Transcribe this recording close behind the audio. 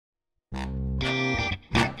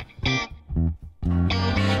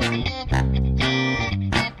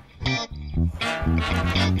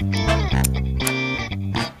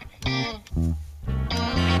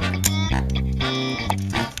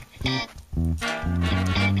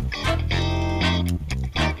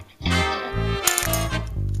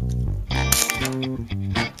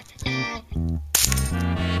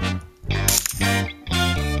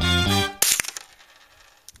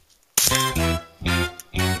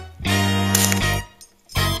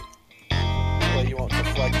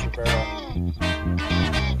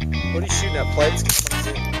What are you shooting at, plates?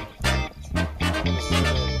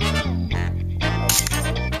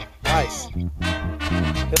 Nice.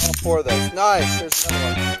 Hit all 4 of those. Nice. There's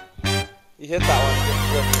another one. You hit that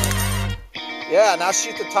one. Yeah, now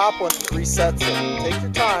shoot the top one. It resets it. Take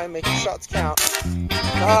your time. Make your shots count.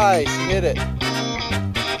 Nice. You hit it.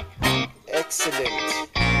 Excellent.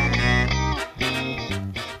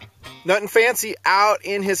 Nutnfancy out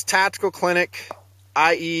in his tactical clinic,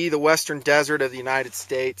 i.e. the western desert of the United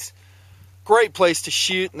States. Great place to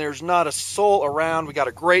shoot, and there's not a soul around. We got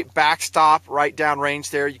a great backstop right down range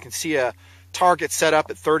there. You can see a target set up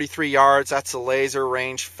at 33 yards. That's the laser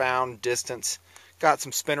range found distance. Got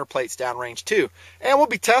some spinner plates down range too. And we'll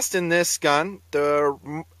be testing this gun,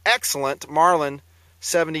 the excellent Marlin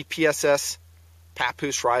 70 PSS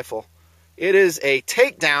Papoose rifle. It is a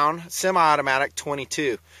takedown semi-automatic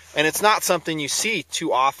 22, and it's not something you see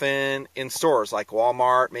too often in stores like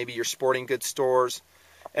Walmart, maybe your sporting goods stores,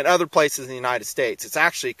 and other places in the United States. It's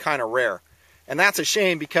actually kind of rare, and that's a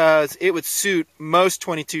shame because it would suit most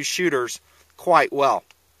 22 shooters quite well.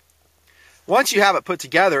 Once you have it put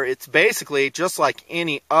together, it's basically just like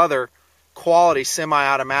any other quality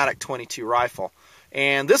semi-automatic 22 rifle.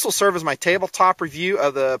 And this will serve as my tabletop review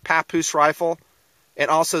of the Papoose rifle and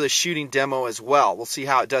also the shooting demo as well. We'll see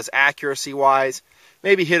how it does accuracy-wise,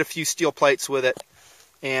 maybe hit a few steel plates with it,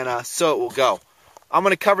 and so it will go. I'm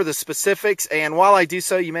going to cover the specifics, and while I do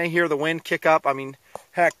so, you may hear the wind kick up. I mean,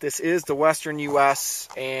 heck, this is the western U.S.,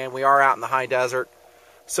 and we are out in the high desert,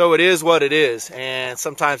 so it is what it is, and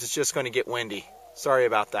sometimes it's just going to get windy. Sorry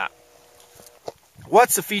about that.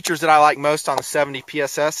 What's the features that I like most on the 70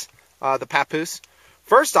 PSS, the Papoose?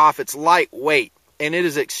 First off, it's lightweight, and it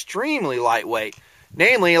is extremely lightweight.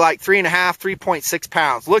 Namely, like 3.6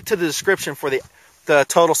 pounds. Look to the description for the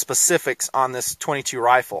total specifics on this 22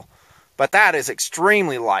 rifle. But that is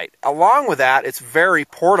extremely light. Along with that, it's very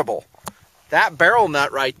portable. That barrel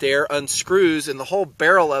nut right there unscrews and the whole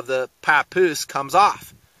barrel of the Papoose comes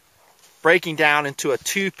off, breaking down into a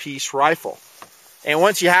 2-piece rifle. And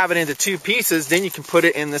once you have it into 2 pieces, then you can put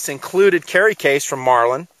it in this included carry case from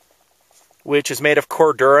Marlin, which is made of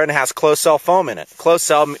Cordura and has closed cell foam in it. Closed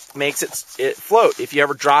cell makes it float if you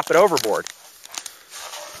ever drop it overboard.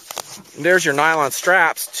 And there's your nylon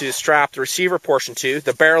straps to strap the receiver portion to.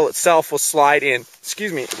 The barrel itself will slide in,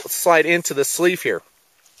 slide into the sleeve here.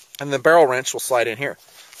 And the barrel wrench will slide in here.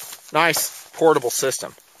 Nice portable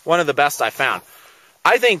system. One of the best I found.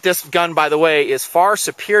 I think this gun, by the way, is far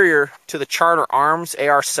superior to the Charter Arms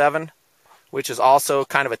AR-7, which is also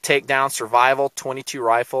kind of a takedown survival 22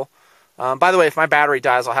 rifle. By the way, if my battery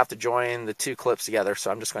dies, I'll have to join the 2 clips together,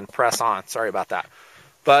 so I'm just going to press on. Sorry about that.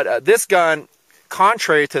 But this gun,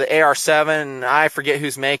 contrary to the AR-7, I forget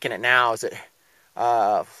who's making it now. Is it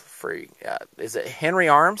is it Henry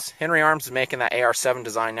Arms? Henry Arms is making that AR-7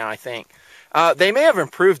 design now, I think. They may have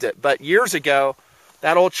improved it, but years ago,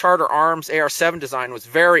 that old Charter Arms AR-7 design was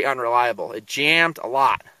very unreliable. It jammed a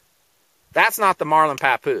lot. That's not the Marlin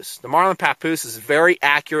Papoose. The Marlin Papoose is very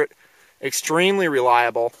accurate, extremely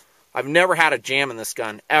reliable. I've never had a jam in this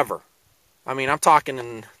gun, ever. I mean, I'm talking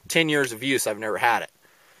in 10 years of use, I've never had it.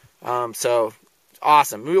 So,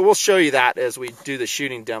 awesome. We'll show you that as we do the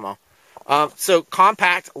shooting demo. So,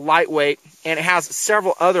 compact, lightweight, and it has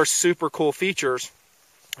several other super cool features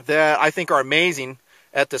that I think are amazing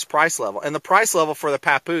at this price level. And the price level for the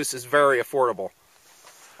Papoose is very affordable.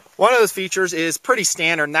 One of those features is pretty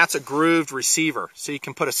standard, and that's a grooved receiver, so you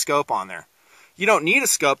can put a scope on there. You don't need a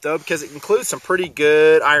scope, though, because it includes some pretty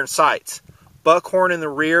good iron sights. Buckhorn in the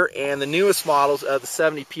rear, and the newest models of the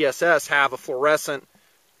 70 PSS have a fluorescent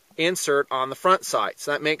insert on the front sight.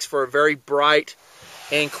 So that makes for a very bright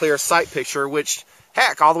and clear sight picture, which,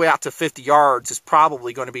 heck, all the way out to 50 yards is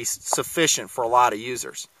probably going to be sufficient for a lot of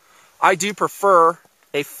users. I do prefer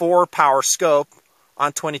a 4-power scope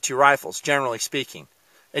on 22 rifles, generally speaking.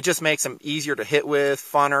 It just makes them easier to hit with,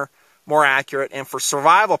 funner, more accurate, and for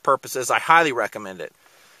survival purposes, I highly recommend it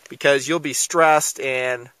because you'll be stressed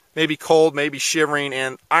and maybe cold, maybe shivering,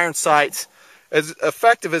 and iron sights, as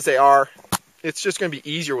effective as they are, it's just going to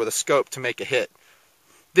be easier with a scope to make a hit.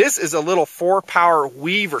 This is a little 4-power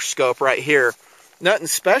Weaver scope right here. Nothing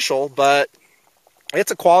special, but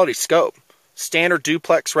it's a quality scope. Standard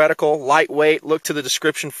duplex reticle, lightweight. Look to the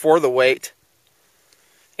description for the weight.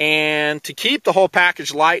 And to keep the whole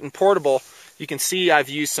package light and portable, you can see I've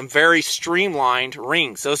used some very streamlined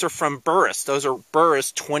rings. Those are from Burris. Those are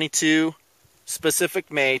Burris 22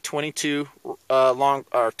 specific May 22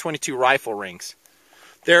 22 rifle rings.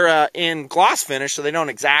 They're in gloss finish, so they don't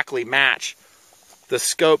exactly match the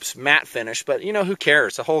scope's matte finish, but you know, who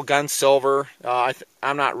cares? The whole gun's silver.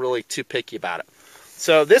 I'm not really too picky about it.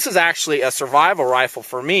 So this is actually a survival rifle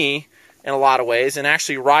for me in a lot of ways, and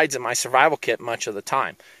actually rides in my survival kit much of the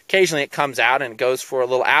time. Occasionally it comes out and it goes for a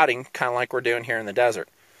little outing, kind of like we're doing here in the desert,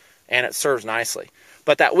 and it serves nicely.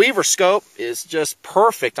 But that Weaver scope is just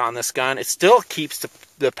perfect on this gun. It still keeps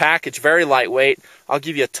the package very lightweight. I'll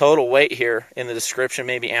give you a total weight here in the description,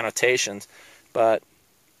 maybe annotations, but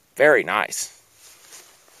very nice.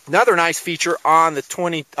 Another nice feature on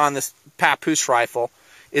this Papoose rifle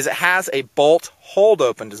is it has a bolt hold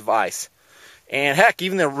open device. And heck,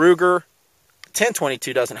 even the Ruger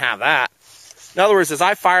 1022 doesn't have that. In other words, as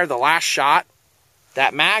I fire the last shot,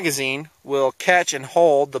 that magazine will catch and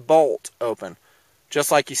hold the bolt open,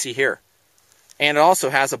 just like you see here. And it also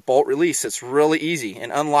has a bolt release. It's really easy.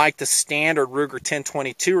 And unlike the standard Ruger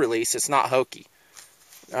 1022 release, it's not hokey.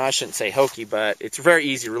 I shouldn't say hokey, but it's a very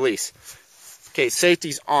easy release. Okay,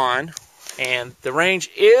 safety's on, and the range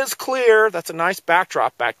is clear. That's a nice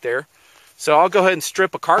backdrop back there. So I'll go ahead and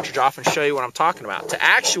strip a cartridge off and show you what I'm talking about. To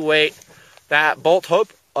actuate that bolt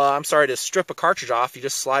to strip a cartridge off, you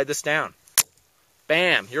just slide this down.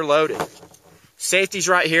 Bam, you're loaded. Safety's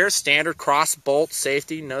right here, standard cross bolt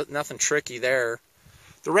safety, nothing tricky there.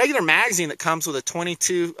 The regular magazine that comes with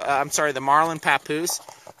a the Marlin Papoose,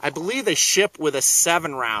 I believe they ship with a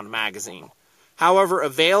 7-round magazine. However,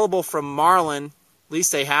 available from Marlin, at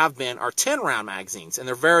least they have been, are 10-round magazines, and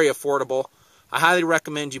they're very affordable. I highly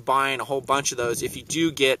recommend you buying a whole bunch of those if you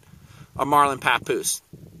do get a Marlin Papoose.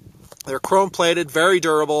 They're chrome-plated, very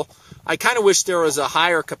durable. I kind of wish there was a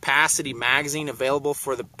higher capacity magazine available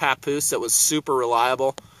for the Papoose that was super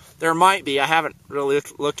reliable. There might be. I haven't really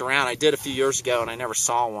looked around. I did a few years ago, and I never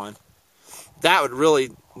saw one. That would really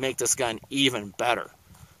make this gun even better.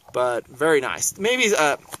 But very nice. Maybe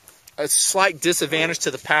a slight disadvantage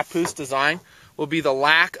to the Papoose design will be the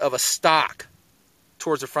lack of a stock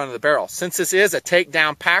towards the front of the barrel. Since this is a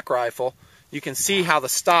takedown pack rifle, you can see how the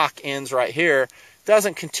stock ends right here. It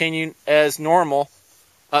doesn't continue as normal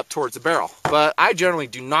up towards the barrel. But I generally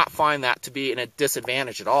do not find that to be a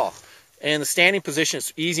disadvantage at all. And the standing position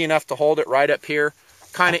is easy enough to hold it right up here,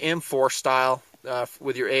 kind of M4 style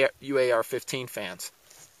with your UAR-15 fans.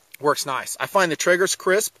 Works nice. I find the trigger's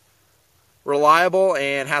crisp, reliable,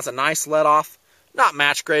 and has a nice let-off. Not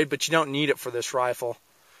match grade, but you don't need it for this rifle.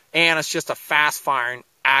 And it's just a fast-firing,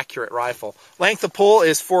 accurate rifle. Length of pull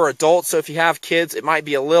is for adults, so if you have kids, it might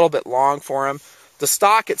be a little bit long for them. The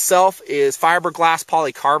stock itself is fiberglass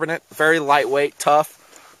polycarbonate, very lightweight,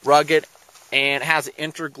 tough, rugged, and has an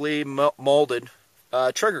integrally molded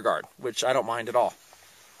trigger guard, which I don't mind at all.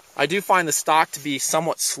 I do find the stock to be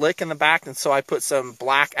somewhat slick in the back, and so I put some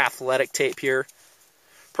black athletic tape here.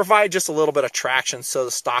 Provide just a little bit of traction so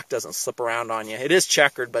the stock doesn't slip around on you. It is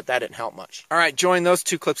checkered, but that didn't help much. All right, join those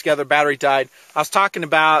two clips together. Battery died. I was talking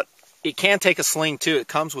about it can take a sling too. It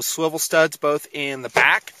comes with swivel studs both in the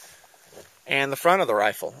back and the front of the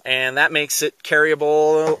rifle, and that makes it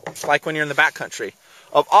carryable like when you're in the backcountry.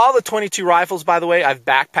 Of all the 22 rifles, by the way, I've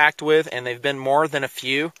backpacked with, and they've been more than a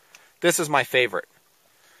few, this is my favorite.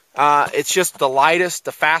 It's just the lightest,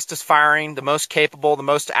 the fastest firing, the most capable, the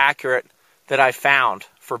most accurate that I've found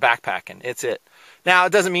for backpacking. It's it. Now,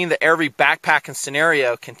 it doesn't mean that every backpacking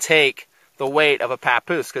scenario can take the weight of a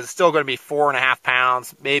Papoose, because it's still going to be 4.5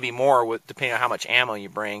 pounds, maybe more, depending on how much ammo you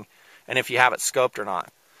bring and if you have it scoped or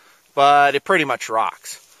not. But it pretty much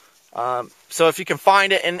rocks. So if you can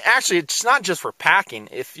find it, and actually it's not just for packing.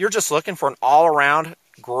 If you're just looking for an all-around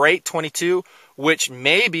great 22, which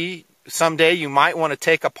maybe someday you might want to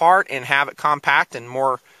take apart and have it compact and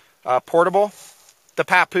more portable, the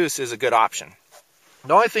Papoose is a good option.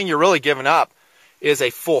 The only thing you're really giving up is a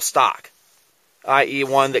full stock, i.e.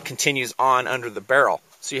 one that continues on under the barrel,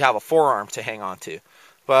 so you have a forearm to hang on to.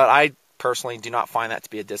 But I personally do not find that to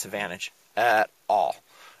be a disadvantage at all.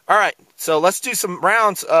 All right, so let's do some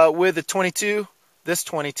rounds with the 22,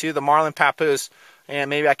 the Marlin Papoose, and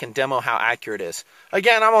maybe I can demo how accurate it is.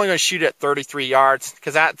 Again, I'm only going to shoot at 33 yards,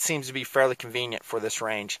 because that seems to be fairly convenient for this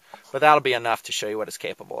range, but that'll be enough to show you what it's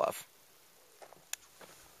capable of.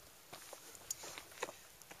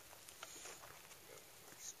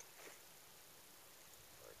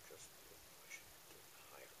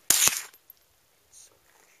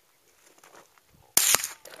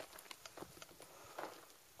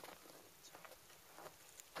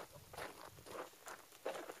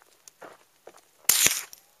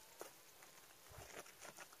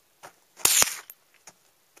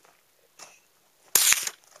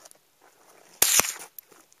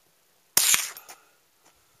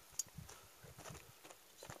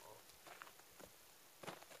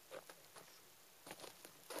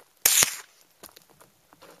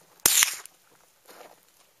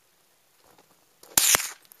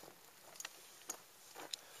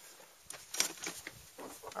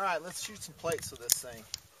 Alright, let's shoot some plates with this thing.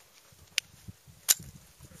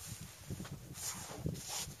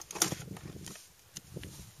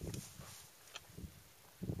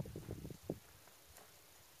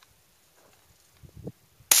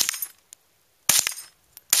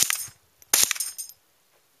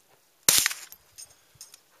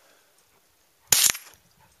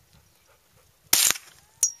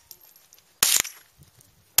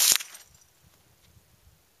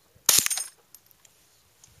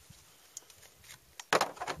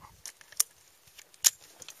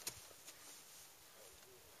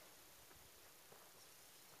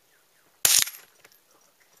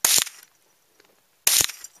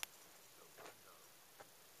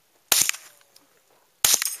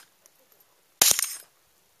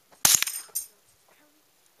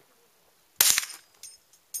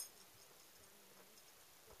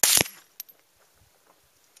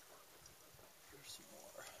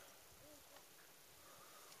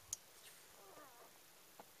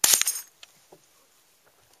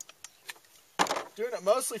 Doing it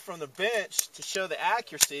mostly from the bench to show the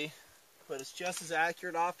accuracy, but it's just as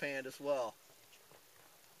accurate offhand as well.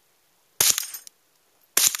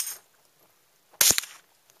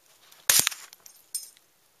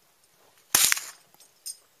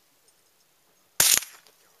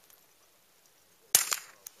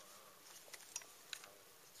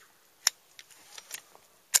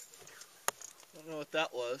 Don't know what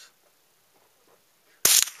that was.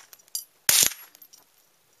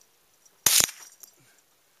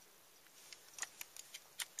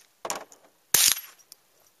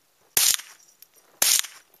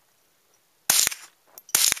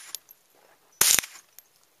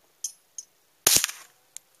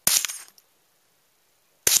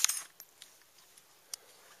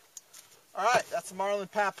 Alright, that's a Marlin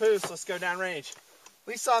Papoose. Let's go downrange. At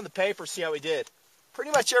least on the paper, see how we did. Pretty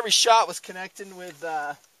much every shot was connecting with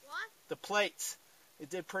the plates. It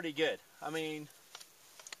did pretty good. I mean,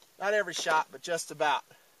 not every shot, but just about.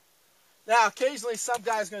 Now, occasionally some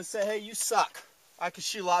guy's going to say, hey, you suck. I can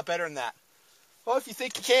shoot a lot better than that. Well, if you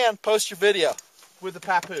think you can, post your video with the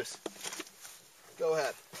Papoose. Go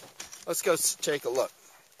ahead. Let's go take a look.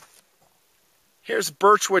 Here's a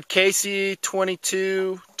Birchwood Casey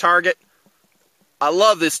 22 target. I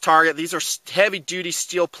love this target. These are heavy-duty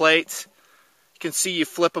steel plates. You can see you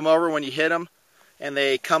flip them over when you hit them, and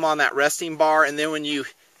they come on that resting bar. And then when you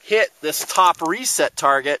hit this top reset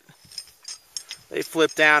target, they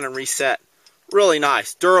flip down and reset. Really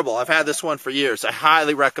nice, durable. I've had this one for years. I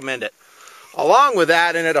highly recommend it. Along with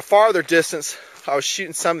that, and at a farther distance, I was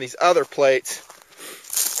shooting some of these other plates.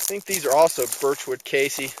 I think these are also Birchwood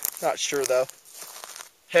Casey. Not sure though.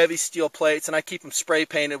 Heavy steel plates, and I keep them spray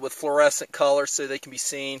painted with fluorescent color so they can be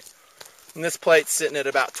seen. And this plate's sitting at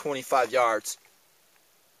about 25 yards.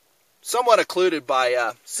 Somewhat occluded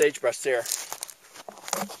by sagebrush there.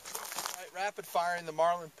 Right, rapid firing the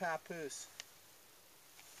Marlin Papoose.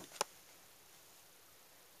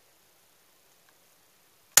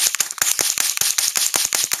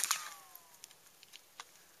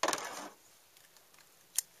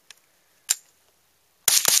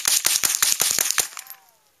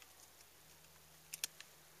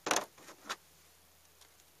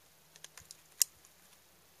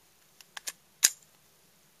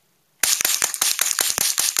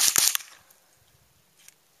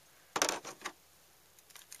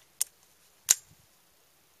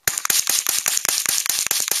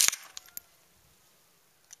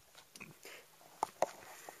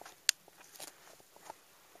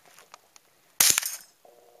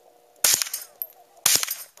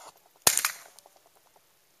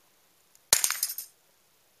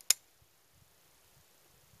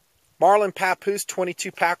 Marlin Papoose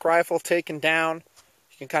 22 pack rifle taken down.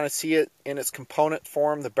 You can kind of see it in its component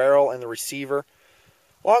form, the barrel and the receiver.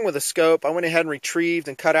 Along with the scope, I went ahead and retrieved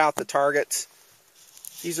and cut out the targets.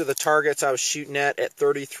 These are the targets I was shooting at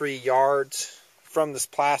 33 yards from this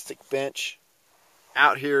plastic bench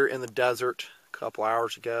out here in the desert a couple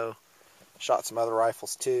hours ago. Shot some other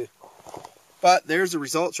rifles too. But there's the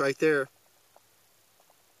results right there.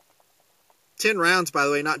 10 rounds, by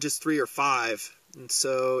the way, not just 3 or 5. And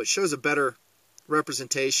so it shows a better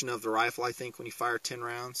representation of the rifle, I think, when you fire 10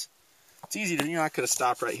 rounds. It's easy to, I could have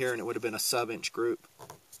stopped right here and it would have been a sub-inch group.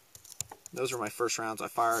 Those were my first rounds I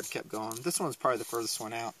fired, kept going. This one's probably the furthest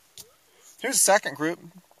one out. Here's the second group,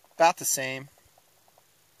 about the same.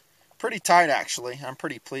 Pretty tight, actually. I'm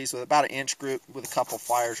pretty pleased with it. About an inch group with a couple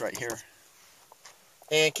fires right here.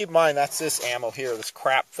 And keep in mind, that's this ammo here, this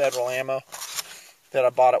crap federal ammo that I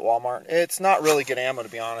bought at Walmart. It's not really good ammo, to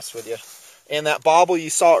be honest with you. And that bobble you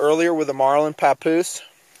saw earlier with the Marlin Papoose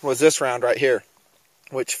was this round right here,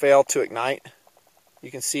 which failed to ignite.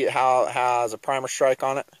 You can see how it has a primer strike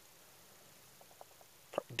on it.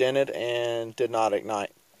 Dented and did not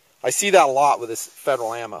ignite. I see that a lot with this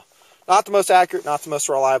Federal ammo. Not the most accurate, not the most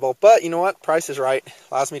reliable, but you know what? Price is right.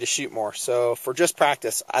 Allows me to shoot more. So for just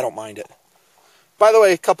practice, I don't mind it. By the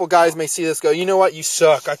way, a couple guys may see this go, you know what? You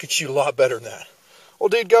suck. I could shoot a lot better than that. Well,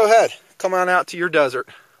 dude, go ahead. Come on out to your desert.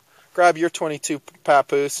 Grab your 22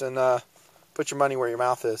 Papoose and put your money where your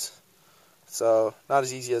mouth is. So, not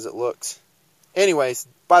as easy as it looks. Anyways,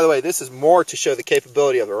 by the way, this is more to show the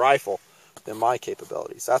capability of the rifle than my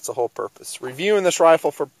capabilities. That's the whole purpose. Reviewing this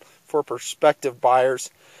rifle for prospective buyers.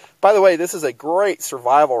 By the way, this is a great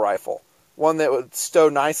survival rifle. One that would stow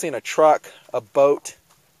nicely in a truck, a boat,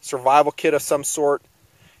 survival kit of some sort.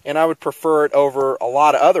 And I would prefer it over a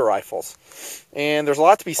lot of other rifles. And there's a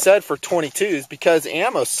lot to be said for 22s because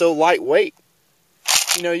ammo is so lightweight.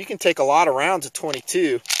 You know, you can take a lot of rounds of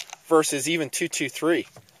 22 versus even 223.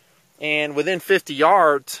 And within 50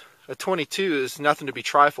 yards, a 22 is nothing to be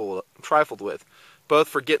trifled with. Both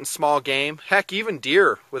for getting small game. Heck, even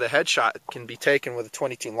deer with a headshot can be taken with a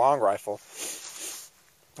 22 long rifle.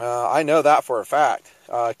 I know that for a fact.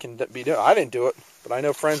 I didn't do it, but I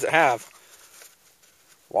know friends that have.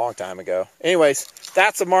 Long time ago. Anyways,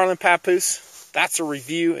 that's a Marlin Papoose. That's a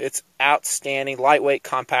review. It's outstanding, lightweight,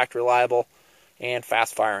 compact, reliable, and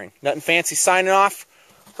fast firing. Nutnfancy signing off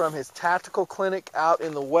from his tactical clinic out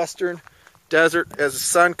in the western desert. As the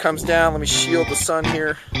sun comes down, let me shield the sun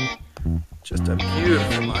here. Just a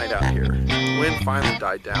beautiful night out here. The wind finally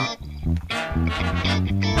died down.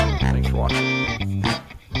 Thanks for watching.